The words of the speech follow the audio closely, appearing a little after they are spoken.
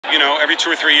every 2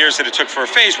 or 3 years that it took for a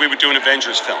phase, we would do an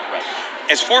Avengers film. Right.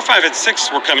 As 4, 5, and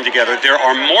 6 were coming together, there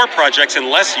are more projects in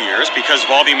less years because of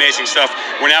all the amazing stuff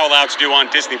we're now allowed to do on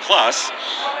Disney Plus,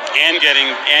 and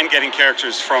getting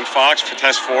characters from Fox for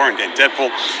Test 4 and Deadpool,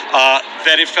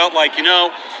 that it felt like,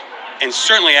 and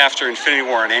certainly after Infinity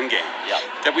War and Endgame,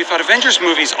 that we thought Avengers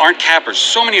movies aren't cappers.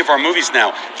 So many of our movies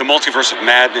now, the Multiverse of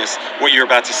Madness, what you're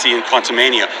about to see in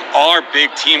Quantumania, are big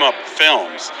team-up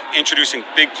films introducing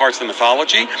big parts of the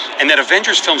mythology, and that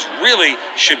Avengers films really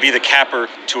should be the capper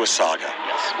to a saga,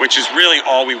 which is really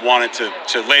all we wanted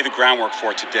to lay the groundwork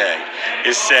for today,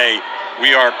 is say,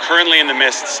 we are currently in the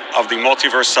midst of the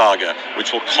multiverse saga,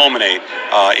 which will culminate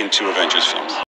into Avengers films.